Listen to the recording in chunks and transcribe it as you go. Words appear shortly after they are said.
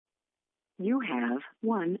You have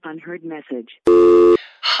one unheard message.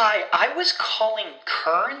 Hi, I was calling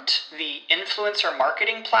Current, the influencer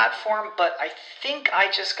marketing platform, but I think I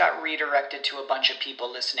just got redirected to a bunch of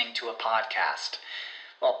people listening to a podcast.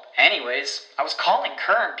 Well, anyways, I was calling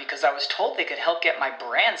Current because I was told they could help get my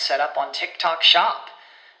brand set up on TikTok Shop,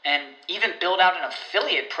 and even build out an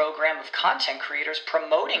affiliate program of content creators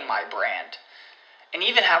promoting my brand, and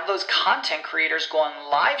even have those content creators go on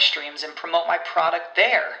live streams and promote my product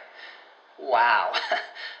there. Wow,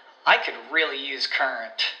 I could really use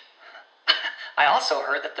Current. I also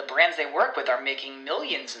heard that the brands they work with are making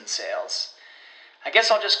millions in sales. I guess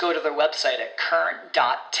I'll just go to their website at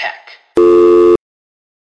current.tech.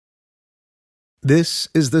 This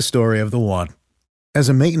is the story of the one. As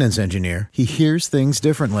a maintenance engineer, he hears things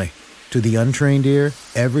differently. To the untrained ear,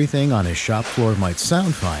 everything on his shop floor might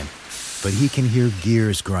sound fine, but he can hear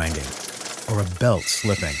gears grinding or a belt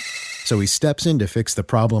slipping. So he steps in to fix the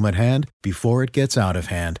problem at hand before it gets out of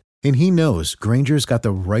hand. And he knows Grainger's got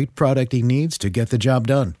the right product he needs to get the job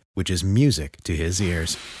done, which is music to his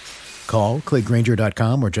ears. Call, click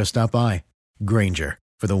Grainger.com, or just stop by. Grainger,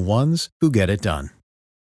 for the ones who get it done.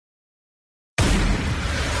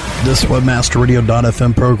 This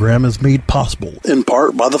WebmasterRadio.fm program is made possible in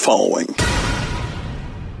part by the following.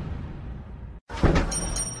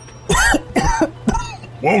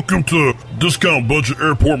 Welcome to Discount Budget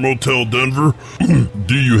Airport Motel Denver.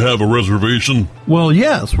 Do you have a reservation? Well,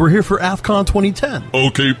 yes, we're here for AFCON 2010.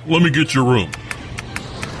 Okay, let me get your room.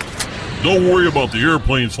 Don't worry about the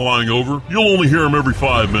airplanes flying over. You'll only hear them every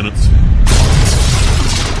 5 minutes.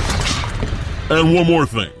 And one more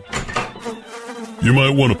thing. You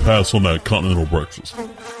might want to pass on that continental breakfast.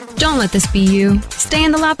 Don't let this be you. Stay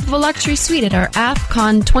in the lap of a luxury suite at our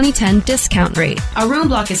AFCON 2010 discount rate. Our room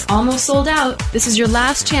block is almost sold out. This is your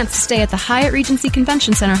last chance to stay at the Hyatt Regency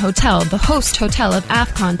Convention Center Hotel, the host hotel of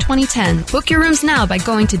AFCON 2010. Book your rooms now by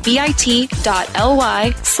going to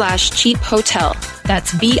bit.ly/cheaphotel.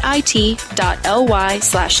 That's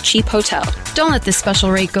bit.ly/cheaphotel. Don't let this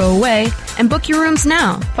special rate go away, and book your rooms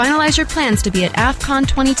now. Finalize your plans to be at AFCON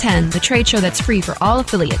 2010, the trade show that's free for all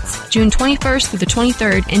affiliates, June 21st through the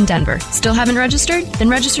 23rd in Denver. Still haven't registered? Then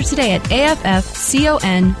register today at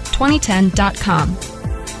AFFCON2010.com.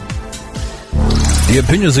 The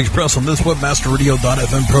opinions expressed on this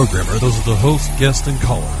WebmasterRadio.fm program are those of the host, guests, and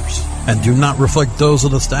callers, and do not reflect those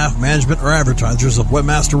of the staff, management, or advertisers of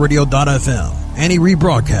WebmasterRadio.fm. Any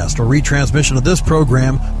rebroadcast or retransmission of this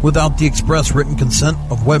program without the express written consent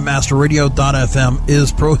of WebmasterRadio.fm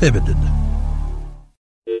is prohibited.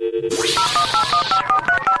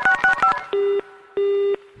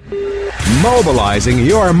 Mobilizing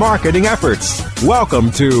your marketing efforts.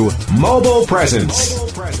 Welcome to Mobile Presence.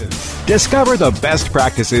 Discover the best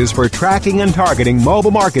practices for tracking and targeting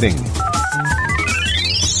mobile marketing.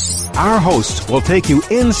 Our hosts will take you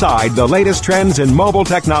inside the latest trends in mobile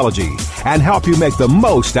technology and help you make the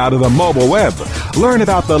most out of the mobile web. Learn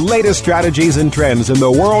about the latest strategies and trends in the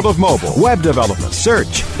world of mobile, web development,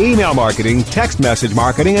 search, email marketing, text message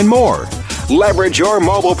marketing, and more. Leverage your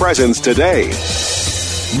mobile presence today.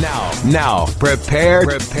 Now, prepare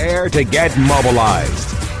to get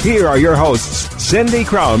mobilized. Here are your hosts, Cindy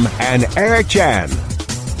Crum and Eric Chan.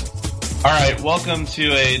 All right, welcome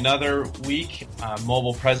to another week,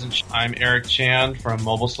 Mobile Presence. I'm Eric Chan from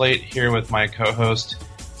Mobile Slate, here with my co-host,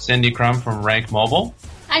 Cindy Crum from Rank Mobile.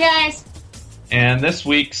 Hi, guys. And this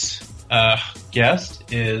week's guest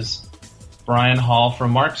is Brian Hall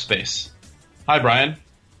from MarkSpace. Hi, Brian.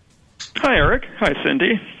 Hi, Eric. Hi,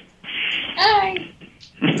 Cindy. Hi.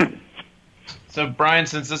 So, Brian,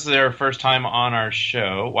 since this is our first time on our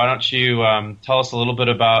show, why don't you tell us a little bit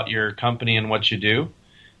about your company and what you do,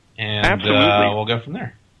 and we'll go from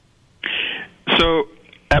there. So,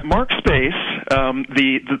 at MarkSpace,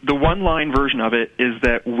 the one-line version of it is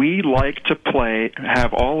that we like to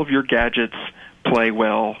have all of your gadgets play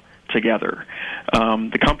well together.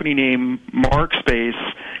 The company name MarkSpace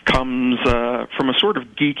comes from a sort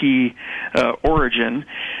of geeky origin.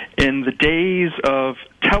 In the days of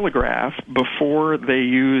telegraph, before they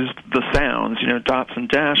used the sounds, dots and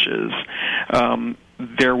dashes,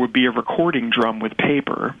 there would be a recording drum with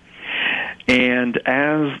paper. And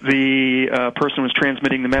as the person was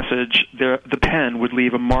transmitting the message, the pen would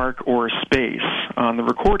leave a mark or a space on the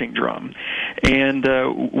recording drum. And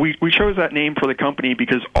we chose that name for the company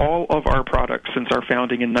because all of our products since our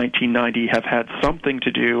founding in 1990 have had something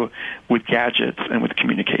to do with gadgets and with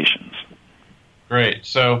communications. Great.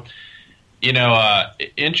 So,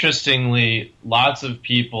 interestingly, lots of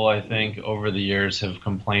people, I think, over the years have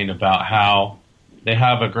complained about how they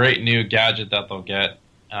have a great new gadget that they'll get.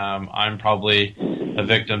 I'm probably a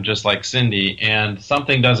victim just like Cindy, and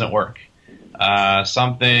something doesn't work.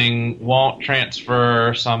 something won't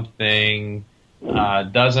transfer, something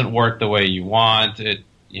doesn't work the way you want it.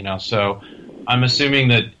 So I'm assuming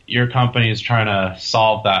that your company is trying to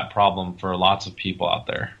solve that problem for lots of people out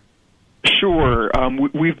there. Sure.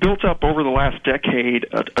 We've built up over the last decade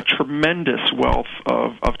a tremendous wealth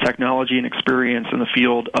of technology and experience in the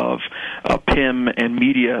field of PIM and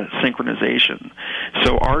media synchronization.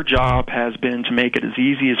 So our job has been to make it as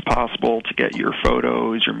easy as possible to get your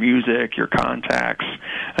photos, your music, your contacts,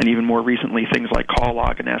 and even more recently things like call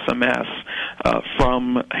log and SMS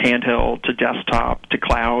from handheld to desktop to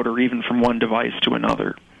cloud, or even from one device to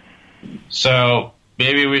another. So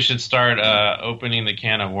maybe we should start opening the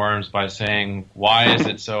can of worms by saying, why is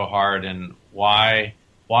it so hard, and why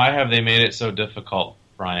have they made it so difficult,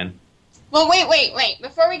 Brian? Well, wait.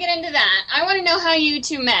 Before we get into that, I want to know how you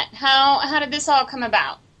two met. How did this all come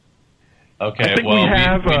about? Okay, I think we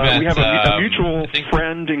have a mutual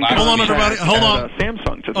friend in Hold on, everybody. Hold on.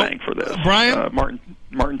 Samsung to thank for this. Brian?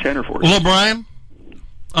 Martin Tannerford. Hello, Brian?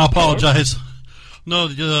 I apologize. No,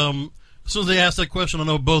 as soon as they asked that question, I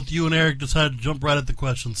know both you and Eric decided to jump right at the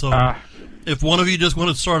question. So if one of you just want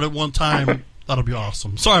to start at one time, that'll be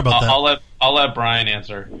awesome. Sorry about that. I'll let Brian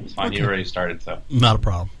answer. It's fine. Okay. You already started, so. Not a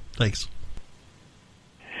problem. Thanks.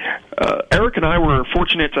 Eric and I were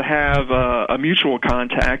fortunate to have a mutual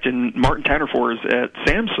contact in Martin Tannerford at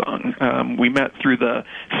Samsung. We met through the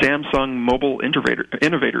Samsung Mobile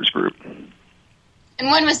Innovators Group. And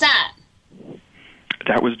when was that?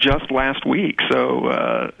 That was just last week,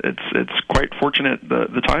 so it's quite fortunate,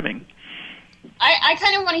 the timing. I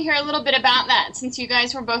kind of want to hear a little bit about that, since you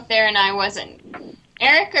guys were both there and I wasn't.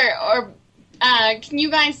 Eric, or can you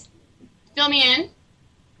guys fill me in?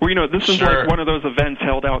 Well, this is like one of those events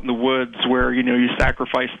held out in the woods where, you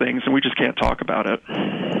sacrifice things, and we just can't talk about it.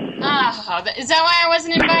 Oh, is that why I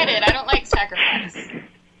wasn't invited? I don't like sacrifice.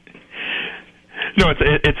 No,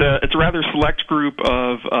 it's a rather select group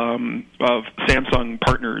of Samsung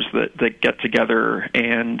partners that get together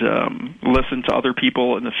and listen to other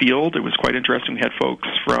people in the field. It was quite interesting. We had folks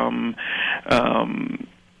from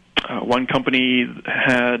one company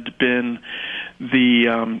had been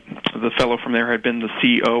the fellow from there had been the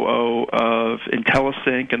COO of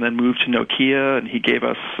IntelliSync and then moved to Nokia, and he gave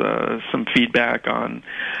us some feedback on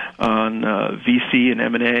VC and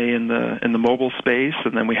M&A in the mobile space,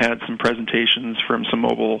 and then we had some presentations from some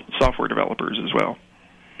mobile software developers as well.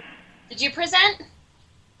 Did you present?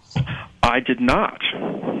 I did not,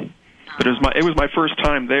 but it was my first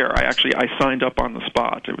time there. I signed up on the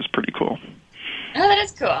spot. It was pretty cool. Oh, that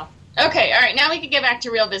is cool. Okay, all right. Now we can get back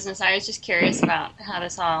to real business. I was just curious about how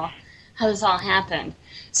this all happened.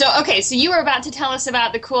 So you were about to tell us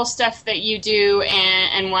about the cool stuff that you do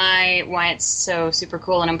and why it's so super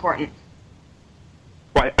cool and important.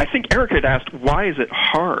 Well, I think Eric had asked, why is it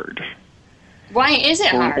hard? Why is it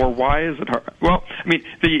hard? Or why is it hard? Well, I mean,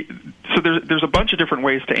 there's a bunch of different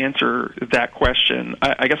ways to answer that question.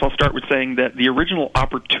 I guess I'll start with saying that the original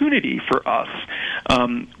opportunity for us,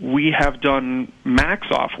 we have done Mac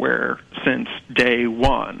software since day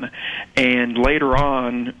one, and later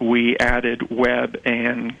on we added web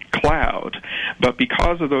and cloud. But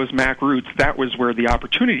because of those Mac roots, that was where the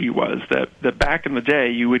opportunity was, that back in the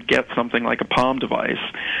day you would get something like a Palm device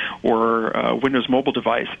or a Windows mobile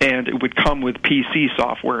device, and it would come with PC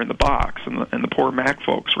software in the box, and the poor Mac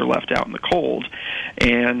folks were left out in the cold.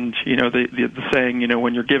 And the saying,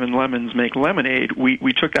 when you're given lemons, make lemonade.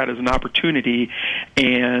 We took that as an opportunity,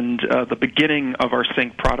 and the beginning of our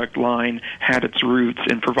Sync product line had its roots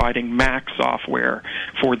in providing Mac software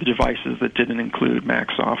for the devices that didn't include Mac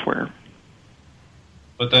software.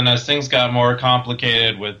 But then as things got more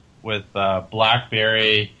complicated with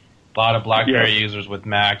BlackBerry, a lot of BlackBerry users with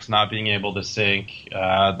Macs not being able to sync,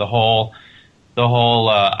 the whole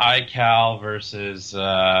iCal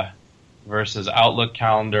versus Outlook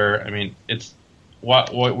calendar. I mean, it's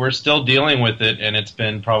what we're still dealing with it, and it's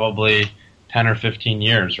been probably 10 or 15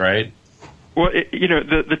 years, right? Well,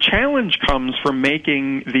 the challenge comes from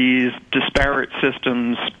making these disparate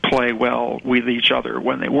systems play well with each other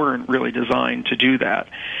when they weren't really designed to do that.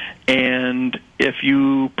 And if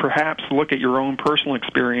you perhaps look at your own personal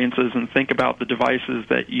experiences and think about the devices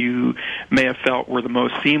that you may have felt were the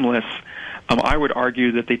most seamless, I would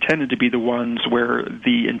argue that they tended to be the ones where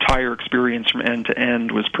the entire experience from end to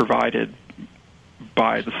end was provided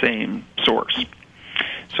by the same source.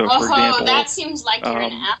 So, for example, that seems like you're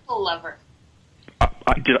an Apple lover.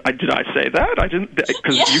 Did I say that? I didn't,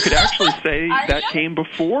 because you could actually say that came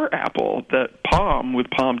before Apple, that Palm with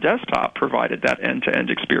Palm Desktop provided that end-to-end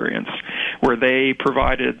experience, where they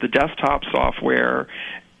provided the desktop software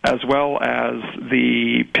as well as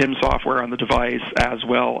the PIM software on the device, as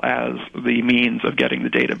well as the means of getting the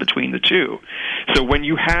data between the two. So when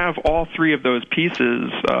you have all three of those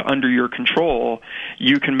pieces under your control,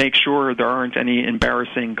 you can make sure there aren't any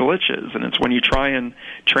embarrassing glitches. And it's when you try and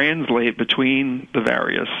translate between the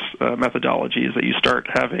various methodologies that you start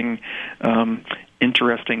having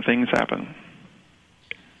interesting things happen.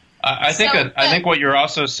 I think what you're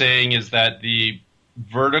also saying is that the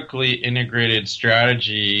vertically integrated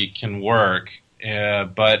strategy can work,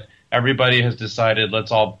 but everybody has decided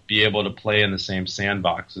let's all be able to play in the same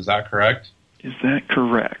sandbox. Is that correct? Is that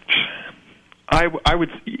correct? I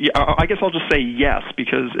guess I'll just say yes,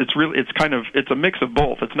 because it's a mix of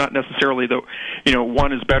both. It's not necessarily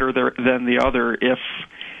one is better than the other.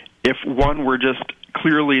 If one were just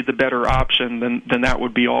clearly the better option, then that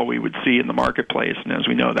would be all we would see in the marketplace. And as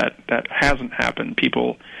we know, that hasn't happened.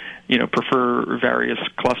 People prefer various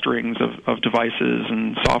clusterings of devices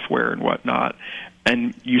and software and whatnot,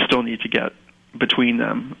 and you still need to get between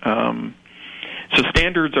them. So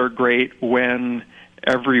standards are great when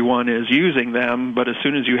everyone is using them, but as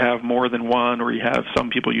soon as you have more than one, or you have some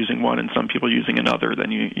people using one and some people using another, then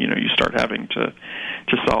you start having to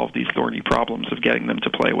solve these thorny problems of getting them to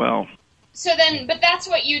play well. But that's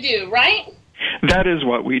what you do, right? That is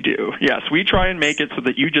what we do. Yes, we try and make it so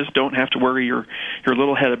that you just don't have to worry your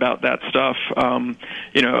little head about that stuff.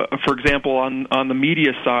 For example, on the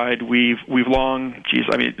media side, we've long,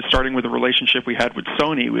 starting with the relationship we had with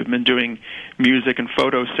Sony, we've been doing music and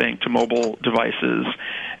photo sync to mobile devices.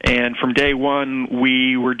 And from day one,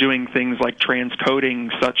 we were doing things like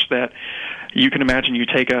transcoding, such that you can imagine you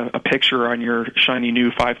take a picture on your shiny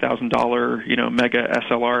new $5,000 mega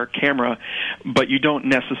SLR camera, but you don't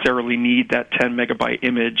necessarily need that 10 megabyte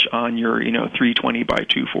image on your 320 by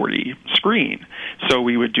 240 screen. So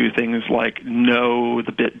we would do things like know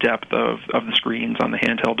the bit depth of the screens on the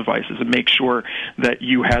handheld devices and make sure that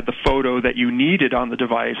you had the photo that you needed on the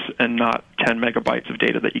device and not 10 megabytes of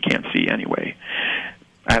data that you can't see anyway,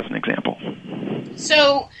 as an example.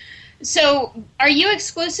 So are you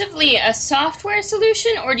exclusively a software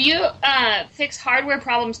solution, or do you fix hardware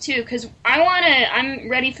problems too? Because I'm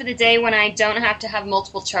ready for the day when I don't have to have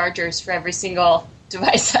multiple chargers for every single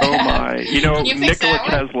device I have. Oh my. Nikola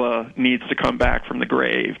Tesla needs to come back from the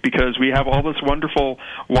grave, because we have all this wonderful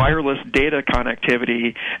wireless data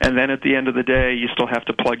connectivity, and then at the end of the day, you still have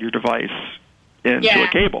to plug your device into a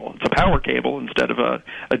cable. It's a power cable instead of a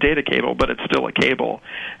data cable, but it's still a cable.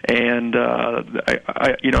 And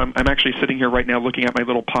I'm actually sitting here right now looking at my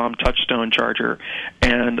little Palm Touchstone charger,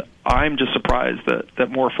 and I'm just surprised that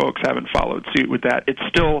more folks haven't followed suit with that. It's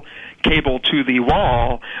still cable to the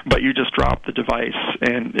wall, but you just drop the device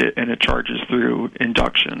and it charges through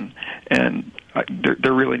induction. And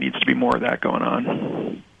there really needs to be more of that going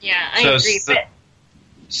on. Yeah, I agree.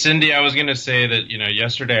 Cindy, I was going to say that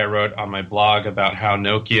yesterday I wrote on my blog about how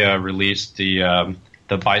Nokia released the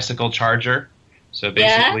bicycle charger. So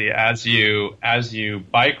basically, as you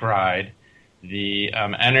bike ride, the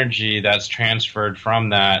energy that's transferred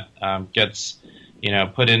from that gets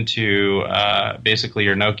put into basically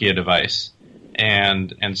your Nokia device,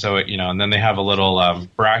 and so and then they have a little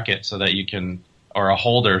bracket so that you can, or a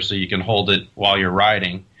holder so you can hold it while you're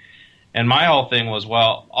riding. And my whole thing was,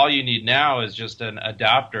 well, all you need now is just an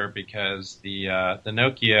adapter, because the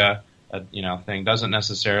Nokia thing doesn't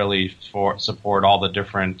necessarily support all the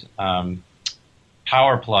different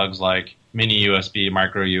power plugs like mini USB,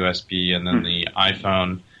 micro USB, and then the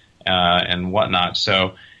iPhone and whatnot.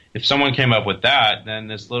 So if someone came up with that, then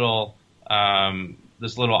this little item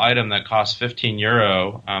that costs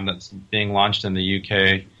 €15 that's being launched in the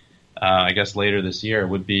UK, I guess later this year,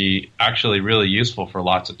 would be actually really useful for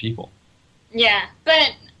lots of people. Yeah,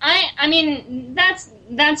 but I mean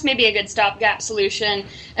that's maybe a good stopgap solution,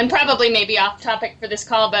 and probably maybe off topic for this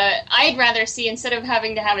call, but I'd rather see, instead of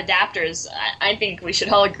having to have adapters, I think we should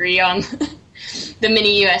all agree on the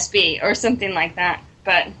mini USB or something like that.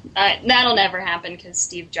 But that'll never happen because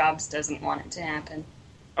Steve Jobs doesn't want it to happen.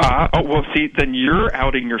 Well, see, then you're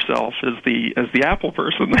outing yourself as the Apple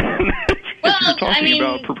person. Well, you're talking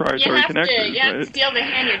about proprietary connectors. You have to steal the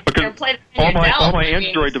hand because play the hand all my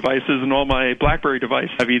Android devices and all my BlackBerry devices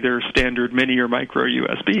have either standard mini or micro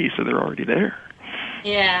USB, so they're already there.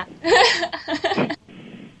 Yeah.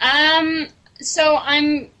 So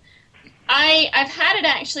I've had it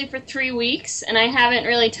actually for 3 weeks, and I haven't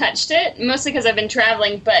really touched it, mostly because I've been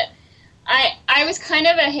traveling, but I was kind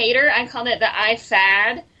of a hater. I called it the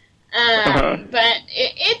iFad. But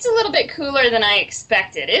it's a little bit cooler than I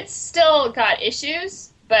expected. It's still got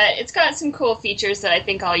issues, but it's got some cool features that I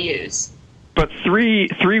think I'll use. But three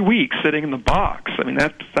weeks sitting in the box, I mean,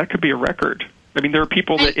 that could be a record. I mean, there are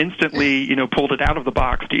people that instantly, pulled it out of the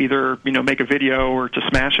box to either, make a video or to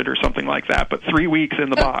smash it or something like that. But 3 weeks in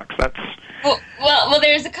the box, that's... Well,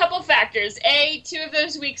 there's a couple factors. A, 2 of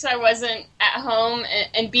those weeks I wasn't at home,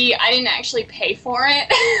 and B, I didn't actually pay for it.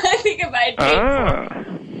 I think if I had paid for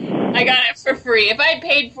it, I got it for free. If I had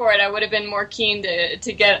paid for it, I would have been more keen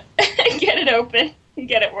to get it open and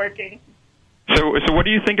get it working. So what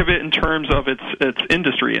do you think of it in terms of its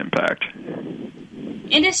industry impact?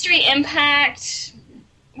 Industry impact.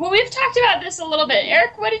 Well, we've talked about this a little bit.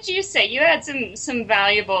 Eric, what did you say? You had some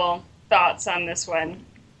valuable thoughts on this one.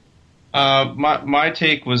 My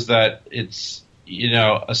take was that it's,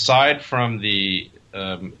 aside from the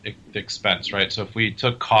expense, right? So if we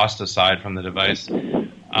took cost aside from the device,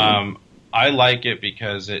 I like it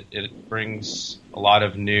because it brings a lot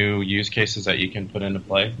of new use cases that you can put into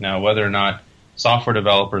play. Now, whether or not software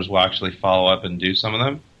developers will actually follow up and do some of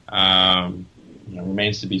them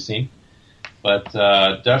remains to be seen. But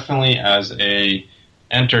definitely as a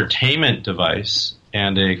entertainment device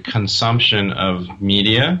and a consumption of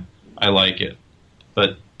media, I like it.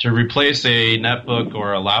 But to replace a netbook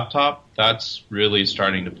or a laptop, that's really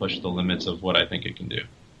starting to push the limits of what I think it can do.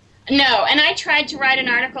 No, and I tried to write an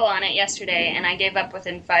article on it yesterday, and I gave up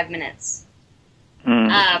within 5 minutes.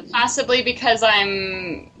 Possibly because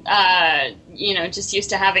I'm, just used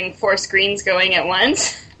to having 4 screens going at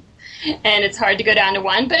once, and it's hard to go down to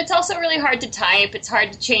one. But it's also really hard to type. It's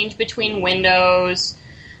hard to change between windows.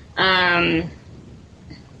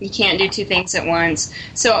 You can't do 2 things at once.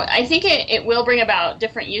 So I think it will bring about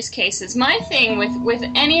different use cases. My thing with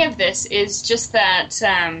any of this is just that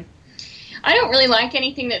I don't really like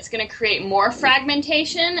anything that's going to create more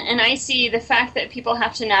fragmentation, and I see the fact that people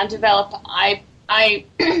have to now develop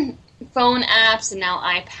iPhone apps and now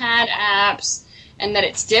iPad apps, and that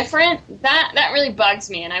it's different. That really bugs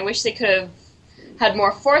me, and I wish they could have had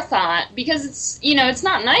more forethought, because it's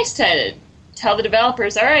not nice to tell the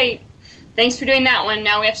developers, all right, thanks for doing that one.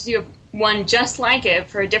 Now we have to do one just like it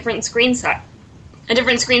for a different screen size.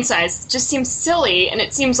 It just seems silly, and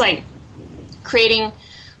it seems like creating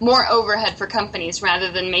more overhead for companies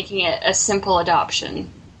rather than making it a simple adoption.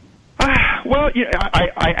 Well,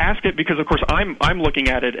 I ask it because, of course, I'm looking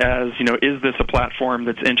at it as, is this a platform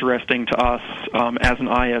that's interesting to us as an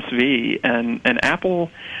ISV? And Apple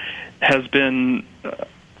has been,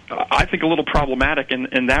 I think, a little problematic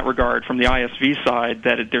in that regard from the ISV side,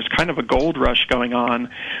 that there's kind of a gold rush going on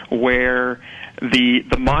where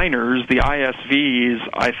the miners, the ISVs,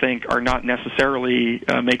 I think, are not necessarily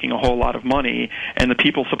making a whole lot of money, and the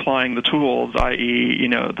people supplying the tools, i.e.,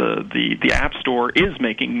 the App Store, is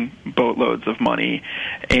making boatloads of money.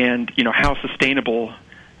 And how sustainable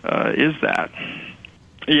is that?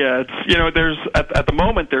 Yeah, it's there's at the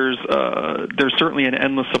moment there's certainly an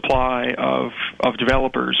endless supply of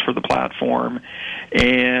developers for the platform,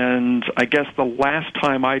 and I guess the last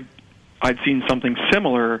time I'd seen something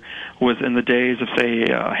similar was in the days of, say,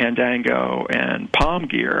 Handango and Palm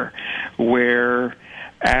Gear, where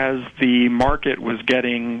as the market was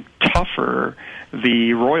getting tougher,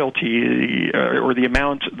 the royalty or the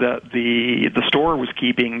amount that the store was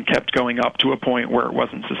keeping kept going up to a point where it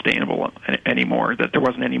wasn't sustainable anymore, that there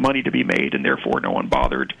wasn't any money to be made, and therefore no one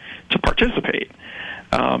bothered to participate.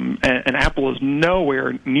 And Apple is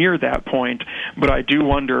nowhere near that point, but I do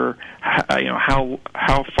wonder, how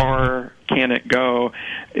far can it go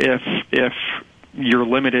if you're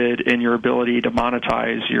limited in your ability to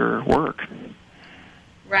monetize your work.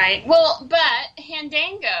 Right. Well, but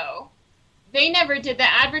Handango, they never did the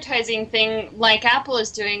advertising thing like Apple is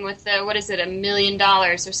doing with the, $1 million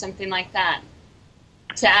or something like that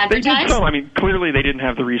to advertise? They did some. I mean, clearly they didn't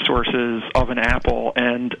have the resources of an Apple,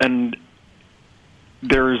 and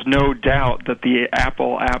there is no doubt that the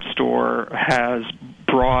Apple App Store has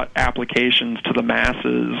brought applications to the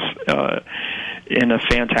masses in a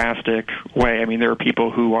fantastic way. I mean, there are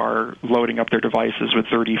people who are loading up their devices with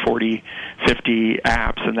 30, 40, 50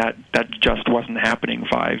 apps, and that just wasn't happening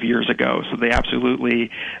 5 years ago. So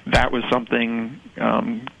that was something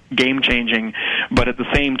game-changing. But at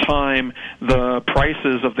the same time, the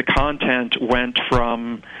prices of the content went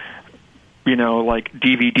from like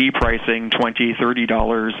DVD pricing, $20,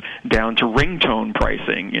 $30, down to ringtone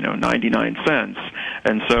pricing, 99 cents.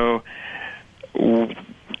 And so,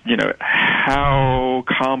 how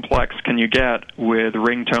complex can you get with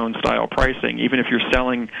ringtone-style pricing? Even if you're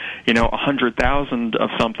selling, 100,000 of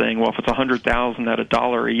something, well, if it's 100,000 at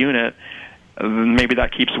 $1 a unit, maybe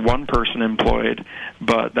that keeps one person employed,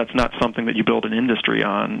 but that's not something that you build an industry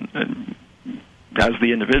on as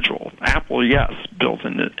the individual. Apple, yes, builds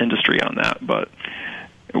an industry on that, but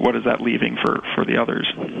what is that leaving for the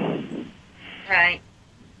others? Right.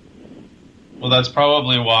 Well, that's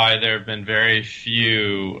probably why there have been very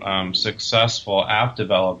few successful app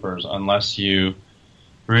developers unless you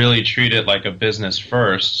really treat it like a business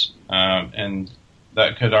first. And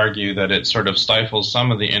that could argue that it sort of stifles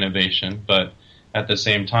some of the innovation, but at the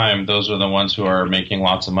same time, those are the ones who are making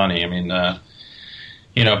lots of money. I mean,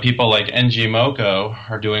 people like NG Moco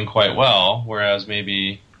are doing quite well, whereas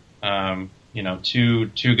maybe,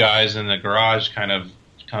 two guys in the garage kind of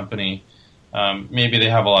company, maybe they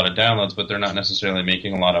have a lot of downloads, but they're not necessarily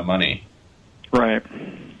making a lot of money. Right.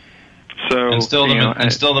 So, and still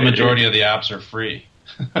the majority of the apps are free.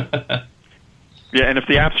 Yeah, and if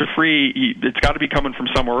the apps are free, it's got to be coming from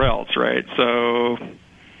somewhere else, right? So,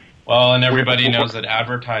 well, and everybody knows that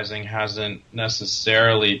advertising hasn't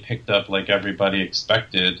necessarily picked up like everybody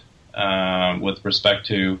expected with respect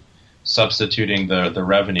to substituting the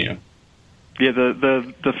revenue. Yeah,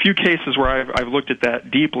 the few cases where I've looked at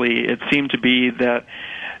that deeply, it seemed to be that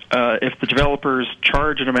if the developers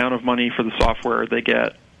charge an amount of money for the software, they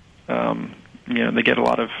get they get a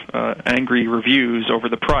lot of angry reviews over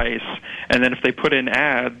the price, and then if they put in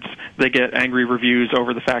ads, they get angry reviews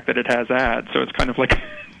over the fact that it has ads. So it's kind of like,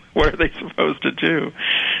 what are they supposed to do?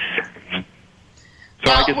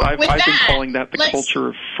 So I guess I've been calling that the culture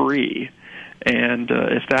of free, and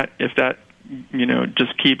if that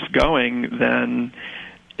just keeps going, then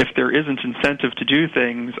if there isn't incentive to do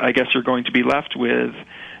things, I guess you're going to be left with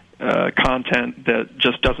content that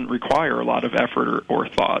just doesn't require a lot of effort or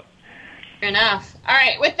thought. Fair enough. All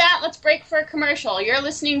right, with that, let's break for a commercial. You're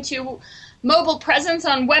listening to Mobile Presence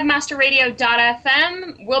on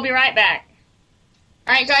webmasterradio.fm. We'll be right back.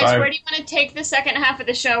 All right, guys, where do you want to take the second half of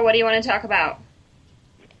the show? What do you want to talk about?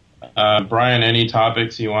 Brian, any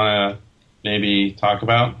topics you want to maybe talk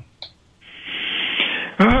about?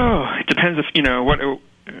 Oh, it depends if, what...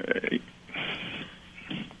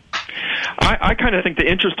 I kind of think the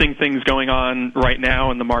interesting things going on right now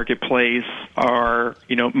in the marketplace are,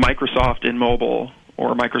 Microsoft in mobile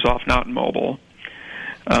or Microsoft not in mobile.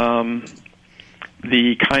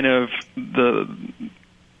 The kind of the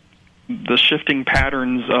shifting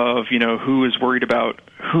patterns of, who is worried about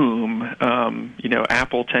whom.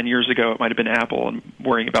 Apple 10 years ago, it might have been Apple and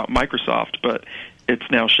worrying about Microsoft, but it's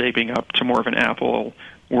now shaping up to more of an Apple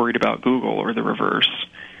worried about Google or the reverse.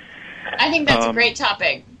 I think that's a great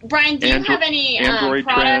topic. Brian, do you have any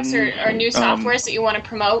products or new softwares that you want to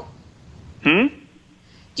promote? Do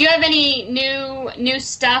you have any new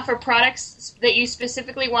stuff or products that you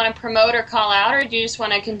specifically want to promote or call out, or do you just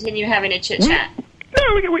want to continue having a chit-chat? No,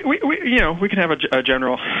 we can have a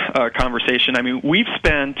general conversation. I mean, we've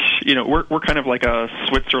spent, we're kind of like a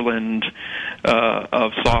Switzerland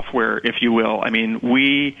of software, if you will. I mean,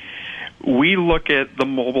 we look at the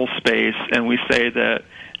mobile space and we say that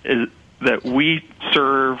we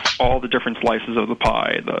serve all the different slices of the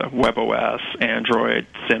pie, the WebOS, Android,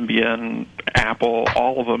 Symbian, Apple,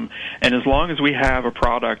 all of them. And as long as we have a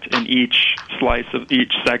product in each slice of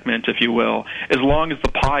each segment, if you will, as long as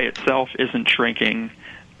the pie itself isn't shrinking,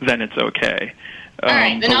 then it's okay. All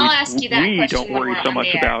right, then I'll ask you that question. We don't worry so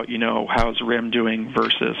much about, how's RIM doing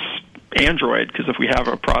versus Android, because if we have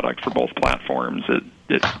a product for both platforms,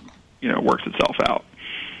 it works itself out.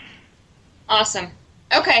 Awesome.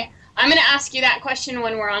 Okay. I'm going to ask you that question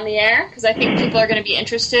when we're on the air, because I think people are going to be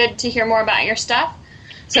interested to hear more about your stuff.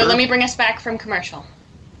 So Let me bring us back from commercial.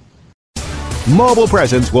 Mobile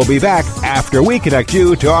Presence will be back after we connect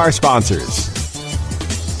you to our sponsors.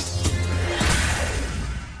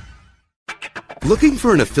 Looking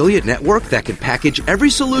for an affiliate network that can package every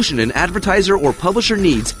solution an advertiser or publisher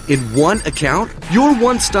needs in one account? Your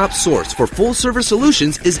one-stop source for full-service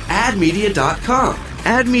solutions is AdMedia.com.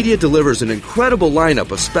 AdMedia delivers an incredible lineup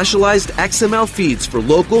of specialized XML feeds for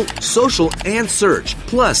local, social, and search,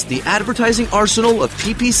 plus the advertising arsenal of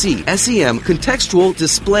PPC, SEM, contextual,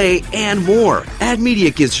 display, and more.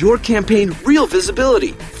 AdMedia gives your campaign real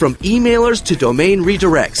visibility, from emailers to domain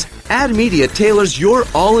redirects. AdMedia tailors your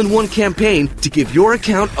all-in-one campaign to give your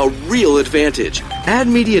account a real advantage.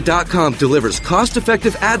 AdMedia.com delivers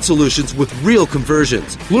cost-effective ad solutions with real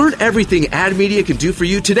conversions. Learn everything AdMedia can do for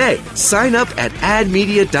you today. Sign up at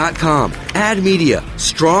AdMedia.com. AdMedia.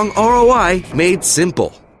 Strong ROI made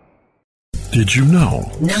simple. Did you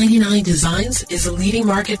know 99 Designs is a leading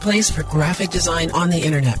marketplace for graphic design on the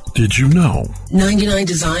internet? Did you know 99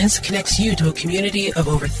 Designs connects you to a community of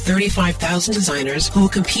over 35,000 designers who will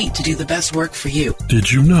compete to do the best work for you?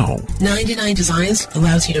 Did you know 99 Designs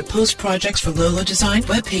allows you to post projects for logo design,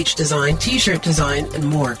 webpage design, t-shirt design, and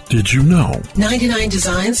more? Did you know 99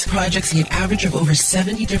 Designs projects see an average of over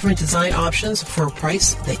 70 different design options for a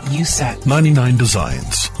price that you set? 99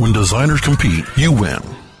 Designs. When designers compete, you win.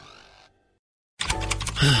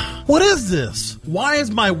 What is this? Why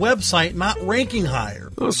is my website not ranking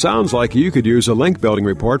higher? Well, sounds like you could use a link building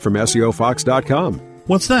report from SEOFox.com.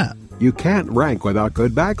 What's that? You can't rank without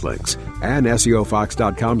good backlinks. And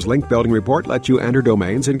SEOFox.com's link building report lets you enter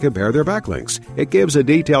domains and compare their backlinks. It gives a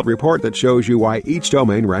detailed report that shows you why each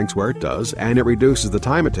domain ranks where it does, and it reduces the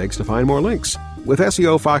time it takes to find more links. With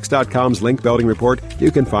SEOFox.com's link building report,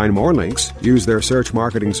 you can find more links, use their search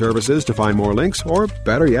marketing services to find more links, or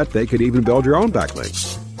better yet, they could even build your own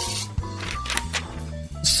backlinks.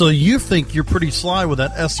 So you think you're pretty sly with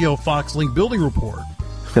that SEO Fox link building report?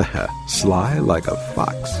 Sly like a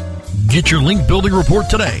fox. Get your link building report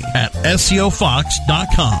today at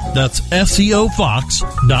SEOFox.com. That's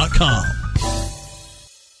SEOFox.com.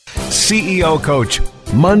 CEO Coach,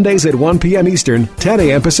 Mondays at 1 p.m. Eastern, 10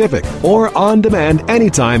 a.m. Pacific, or on demand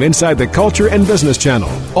anytime inside the Culture and Business Channel,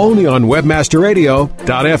 only on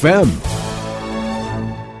WebmasterRadio.fm.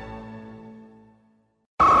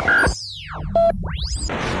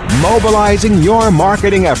 Mobilizing your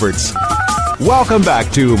marketing efforts. Welcome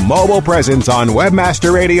back to Mobile Presence on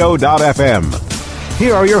WebmasterRadio.fm.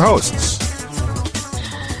 Here are your hosts.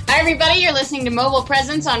 Hi, everybody. You're listening to Mobile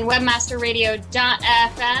Presence on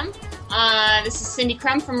WebmasterRadio.fm. This is Cindy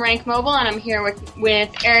Crum from Rank Mobile, and I'm here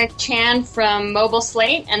with Eric Chan from Mobile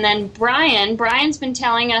Slate, and then Brian. Brian's been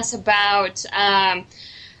telling us about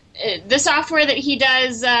the software that he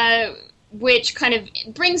does, which kind of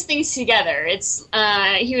brings things together. It's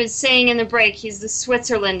he was saying in the break he's the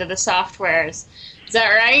Switzerland of the softwares. Is that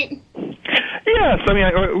right? Yes, I mean,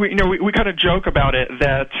 we kind of joke about it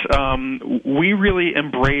that we really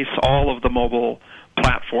embrace all of the mobile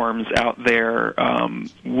platforms out there.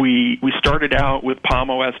 We started out with Palm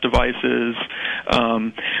OS devices.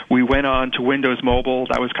 We went on to Windows Mobile.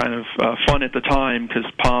 That was kind of fun at the time because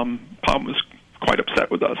Palm was quite upset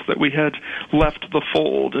with us that we had left the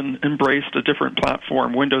fold and embraced a different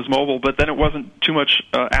platform, Windows Mobile. But then it wasn't too much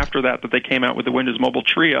after that they came out with the Windows Mobile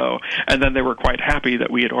Trio, and then they were quite happy that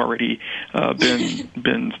we had already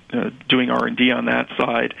been doing R&D on that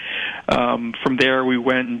side. From there, we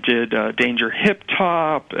went and did Danger Hip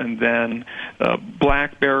Top, and then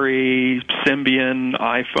BlackBerry, Symbian,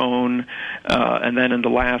 iPhone, and then in the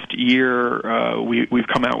last year, we've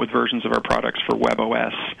come out with versions of our products for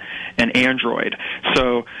WebOS and Android.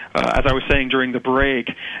 So, as I was saying during the break,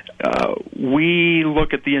 we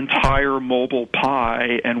look at the entire mobile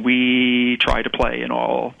pie, and we try to play in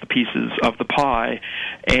all the pieces of the pie.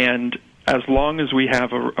 And as long as we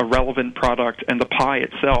have a relevant product and the pie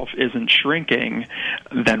itself isn't shrinking,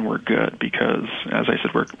 then we're good because, as I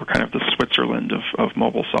said, we're kind of the Switzerland of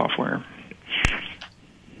mobile software.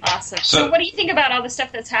 Awesome. So what do you think about all the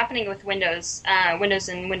stuff that's happening with Windows and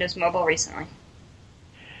Windows Mobile recently?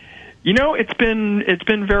 You know, it's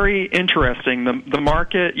been very interesting. The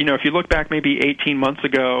market, if you look back maybe 18 months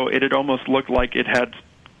ago, it had almost looked like it had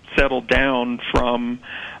settled down from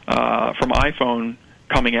iPhone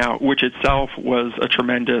coming out, which itself was a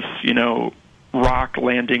tremendous, rock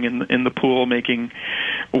landing in the pool, making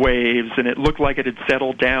waves, and it looked like it had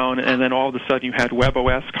settled down, and then all of a sudden you had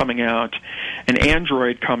WebOS coming out and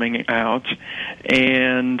Android coming out,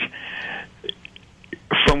 and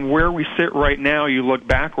from where we sit right now, you look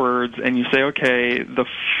backwards and you say, okay, the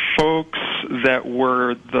folks that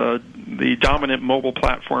were the dominant mobile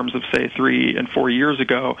platforms of, say, 3 and 4 years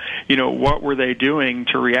ago, what were they doing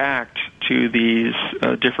to react to these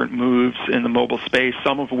different moves in the mobile space,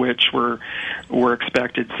 some of which were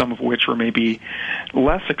expected, some of which were maybe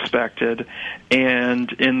less expected.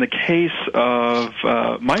 And in the case of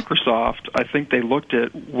Microsoft, I think they looked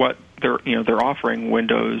at what they're offering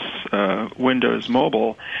Windows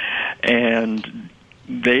Mobile, and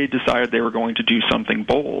they decided they were going to do something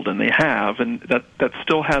bold, and they have, and that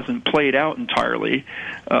still hasn't played out entirely.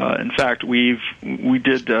 In fact, we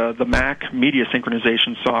did the Mac media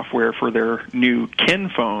synchronization software for their new Kin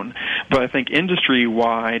phone, but I think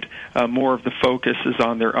industry-wide, more of the focus is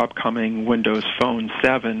on their upcoming Windows Phone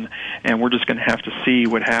 7, and we're just going to have to see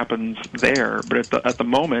what happens there. But at the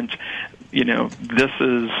moment, this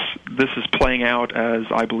is playing out as,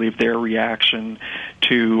 I believe, their reaction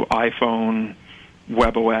to iPhone,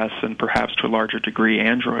 WebOS, and perhaps to a larger degree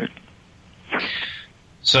Android.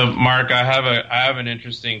 So, Mark, I have an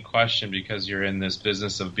interesting question because you're in this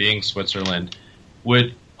business of being Switzerland.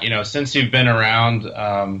 Since you've been around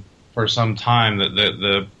for some time,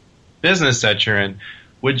 the business that you're in,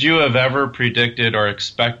 would you have ever predicted or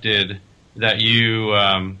expected that you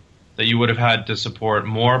would have had to support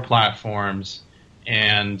more platforms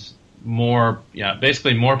and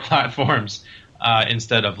basically more platforms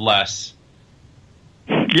instead of less?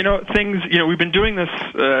 We've been doing this,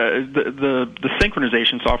 the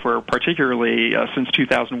synchronization software, particularly since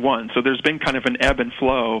 2001. So there's been kind of an ebb and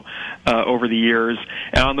flow over the years.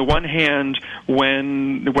 And on the one hand,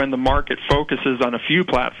 when the market focuses on a few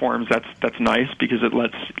platforms, that's nice because it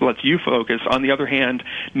lets you focus. On the other hand,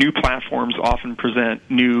 new platforms often present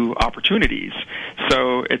new opportunities.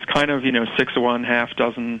 So it's kind of 6 of one, half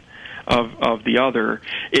dozen of the other.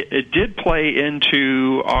 It did play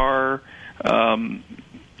into our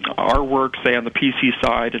work, say, on the PC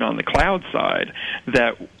side and on the cloud side,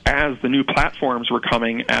 that as the new platforms were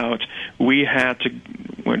coming out, we had to,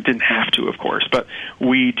 didn't have to, of course, but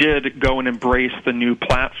we did go and embrace the new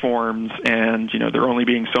platforms, and, there only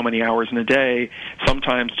being so many hours in a day,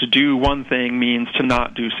 sometimes to do one thing means to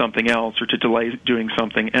not do something else or to delay doing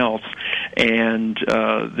something else. And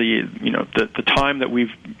the time that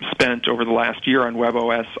we've spent over the last year on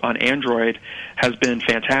WebOS on Android has been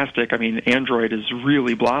fantastic. I mean, Android is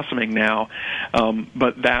really blossoming now,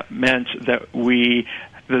 but that meant that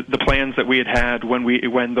the plans that we had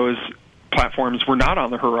when those platforms were not on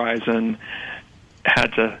the horizon had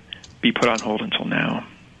to be put on hold until now.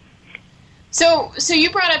 So you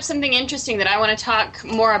brought up something interesting that I want to talk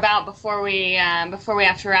more about before we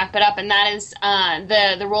have to wrap it up, and that is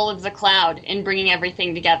the role of the cloud in bringing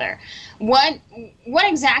everything together. What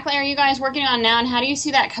exactly are you guys working on now, and how do you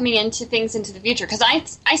see that coming into the future? Because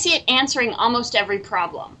I see it answering almost every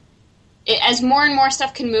problem. As more and more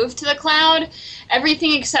stuff can move to the cloud,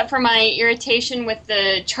 everything except for my irritation with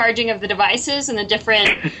the charging of the devices and the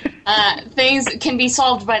different things can be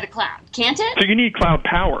solved by the cloud, can't it? So you need cloud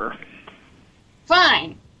power.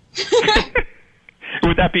 Fine.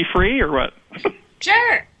 Would that be free or what?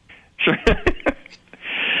 Sure.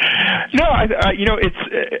 No, it's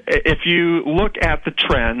if you look at the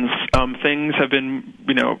trends, things have been,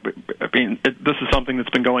 this is something that's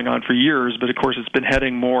been going on for years, but of course it's been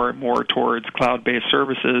heading more and more towards cloud-based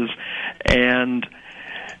services. And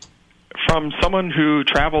from someone who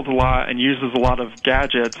travels a lot and uses a lot of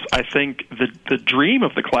gadgets, I think the dream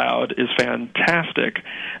of the cloud is fantastic.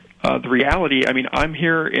 The reality, I'm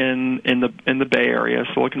here in the Bay Area,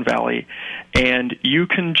 Silicon Valley, and you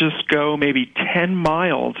can just go maybe 10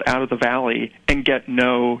 miles out of the valley and get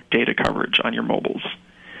no data coverage on your mobiles.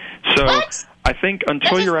 So what? I think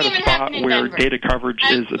until you're at a spot where data coverage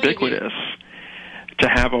is ubiquitous, to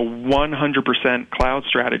have a 100% cloud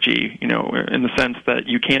strategy, in the sense that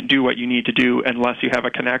you can't do what you need to do unless you have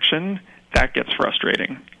a connection, that gets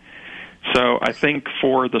frustrating. So I think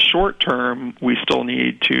for the short term, we still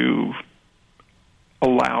need to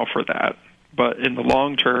allow for that. But in the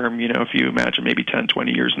long term, if you imagine maybe 10,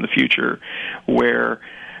 20 years in the future, where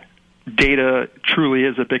data truly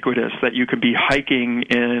is ubiquitous, that you can be hiking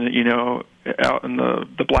in, out in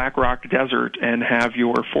the Black Rock Desert and have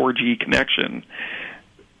your 4G connection,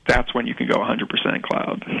 that's when you can go 100%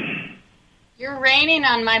 cloud. You're raining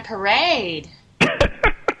on my parade.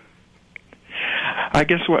 I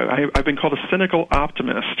guess what I've been called a cynical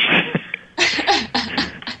optimist.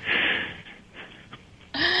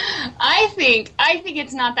 I think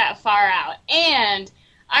it's not that far out. And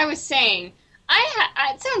I was saying,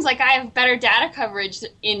 it sounds like I have better data coverage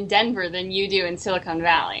in Denver than you do in Silicon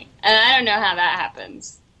Valley, and I don't know how that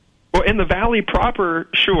happens. Well, in the valley proper,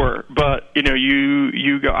 sure, but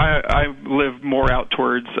you go. I live more out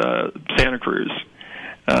towards Santa Cruz.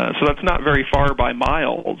 So that's not very far by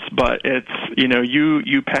miles, but it's,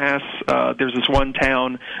 you pass, there's this one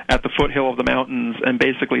town at the foothill of the mountains, and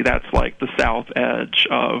basically that's like the south edge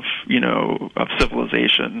of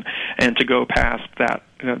civilization. And to go past that,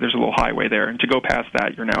 there's a little highway there, and to go past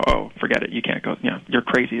that, you're now, forget it, you can't go, you're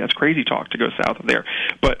crazy. That's crazy talk to go south of there.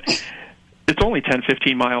 But it's only 10,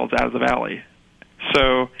 15 miles out of the valley.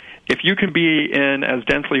 So if you can be in as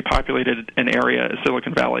densely populated an area as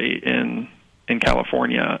Silicon Valley in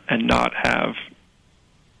California and not have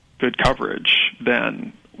good coverage,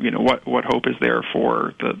 then what hope is there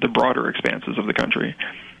for the broader expanses of the country?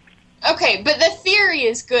 Okay, but the theory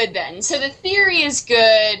is good then. So the theory is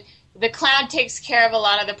good. The cloud takes care of a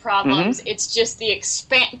lot of the problems. Mm-hmm. It's just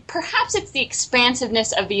perhaps it's the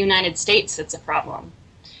expansiveness of the United States that's a problem.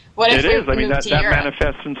 What if it is. That Europe?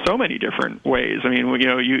 Manifests in so many different ways.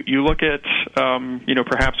 You look at,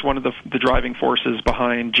 perhaps one of the driving forces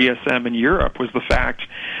behind GSM in Europe was the fact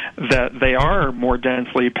that they are more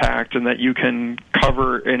densely packed, and that you can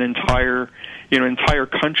cover an entire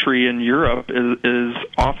country in Europe is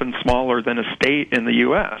often smaller than a state in the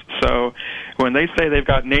U.S. So when they say they've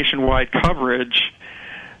got nationwide coverage,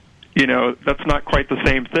 that's not quite the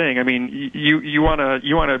same thing. I mean, you want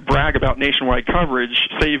to brag about nationwide coverage.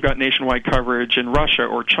 Say you've got nationwide coverage in Russia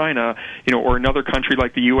or China, or another country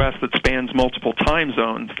like the U.S. that spans multiple time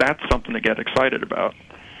zones. That's something to get excited about.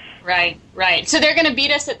 Right. So they're going to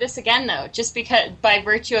beat us at this again, though, just because by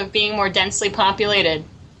virtue of being more densely populated.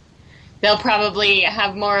 They'll probably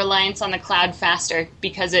have more reliance on the cloud faster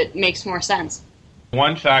because it makes more sense.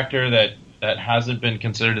 One factor that hasn't been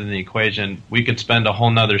considered in the equation, we could spend a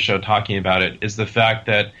whole nother show talking about it, is the fact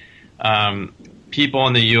that people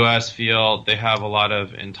in the U.S. feel they have a lot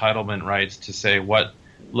of entitlement rights to say what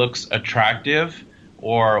looks attractive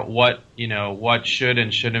or what should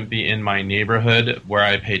and shouldn't be in my neighborhood where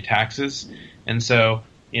I pay taxes. And so,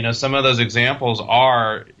 some of those examples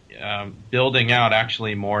are building out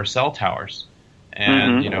actually more cell towers.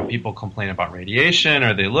 And, people complain about radiation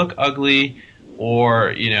or they look ugly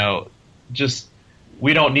or, just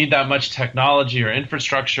we don't need that much technology or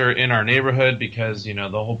infrastructure in our neighborhood because, the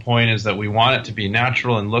whole point is that we want it to be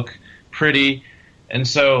natural and look pretty. And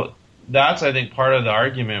so that's, I think, part of the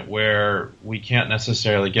argument where we can't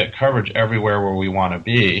necessarily get coverage everywhere where we want to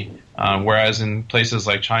be. Whereas in places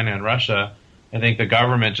like China and Russia, I think the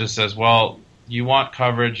government just says, well, you want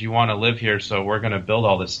coverage, you want to live here, so we're going to build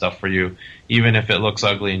all this stuff for you, even if it looks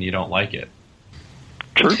ugly and you don't like it.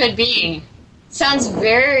 Could be. Sounds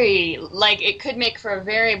very like it could make for a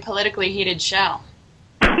very politically heated show.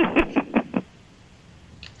 All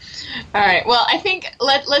right. Well, I think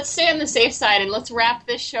let's stay on the safe side and let's wrap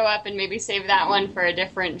this show up and maybe save that one for a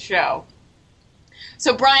different show.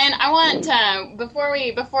 So, Brian, I want before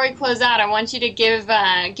we close out, I want you to give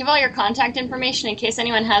all your contact information in case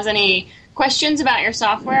anyone has any questions about your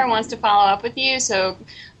software and wants to follow up with you. So,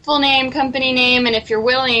 full name, company name, and if you're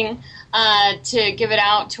willing to give it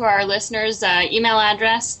out to our listeners, email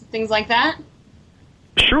address, things like that.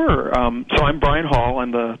 Sure. So I'm Brian Hall.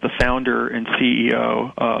 I'm the founder and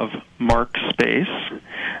CEO of MarkSpace,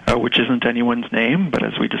 which isn't anyone's name, but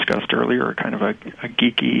as we discussed earlier, kind of a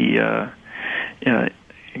geeky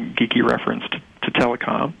reference to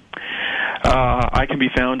telecom. I can be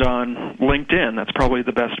found on LinkedIn. That's probably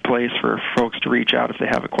the best place for folks to reach out if they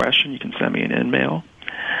have a question. You can send me an email.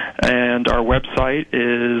 And our website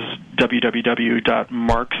is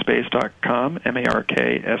www.markspace.com,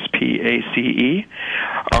 MARKSPACE.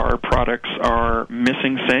 Our products are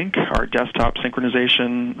Missing Sync, our desktop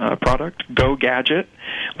synchronization product, Go Gadget,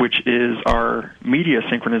 which is our media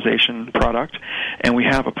synchronization product, and we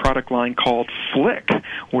have a product line called Flick,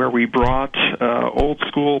 where we brought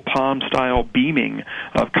old-school Palm-style beaming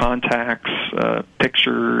of contacts,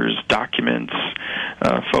 pictures, documents,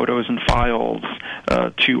 photos, and files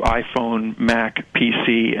to iPhone, Mac,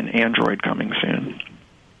 PC, and Android coming soon.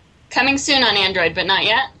 Coming soon on Android, but not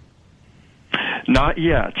yet? Not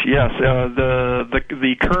yet, yes.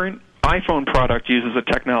 The current iPhone product uses a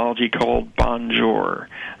technology called Bonjour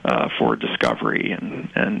for discovery, and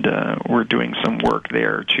we're doing some work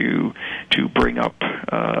there to bring up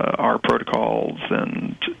our protocols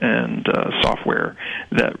and software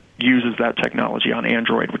that uses that technology on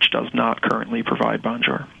Android, which does not currently provide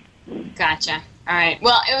Bonjour. Gotcha. All right.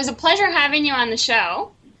 Well, it was a pleasure having you on the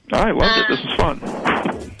show. I loved it. This was fun.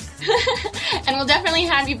 And we'll definitely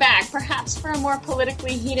have you back, perhaps for a more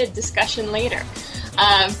politically heated discussion later.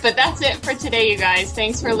 But that's it for today, you guys.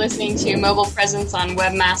 Thanks for listening to Mobile Presence on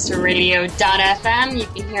webmasterradio.fm. You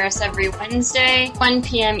can hear us every Wednesday, 1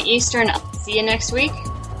 p.m. Eastern. I'll see you next week.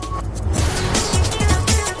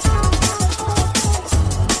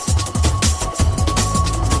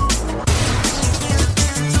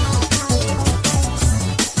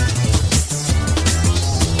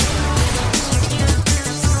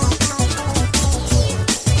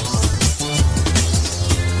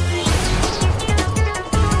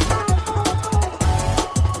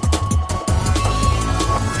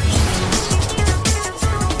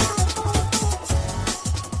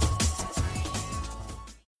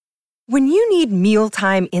 When you need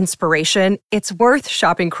mealtime inspiration, it's worth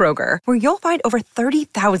shopping Kroger, where you'll find over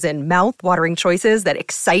 30,000 mouth-watering choices that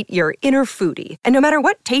excite your inner foodie. And no matter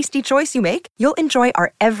what tasty choice you make, you'll enjoy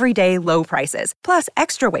our everyday low prices, plus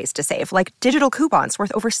extra ways to save, like digital coupons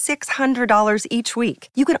worth over $600 each week.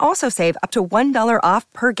 You can also save up to $1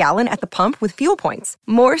 off per gallon at the pump with fuel points.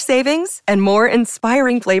 More savings and more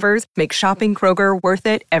inspiring flavors make shopping Kroger worth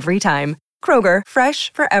it every time. Kroger,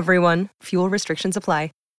 fresh for everyone. Fuel restrictions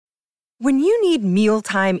apply. When you need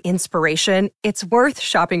mealtime inspiration, it's worth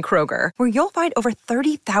shopping Kroger, where you'll find over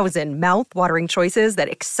 30,000 mouth-watering choices that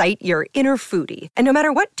excite your inner foodie. And no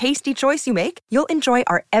matter what tasty choice you make, you'll enjoy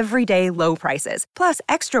our everyday low prices, plus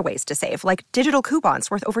extra ways to save, like digital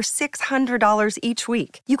coupons worth over $600 each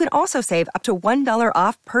week. You can also save up to $1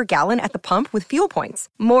 off per gallon at the pump with fuel points.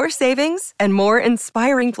 More savings and more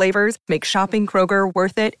inspiring flavors make shopping Kroger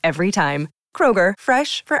worth it every time. Kroger,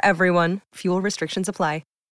 fresh for everyone. Fuel restrictions apply.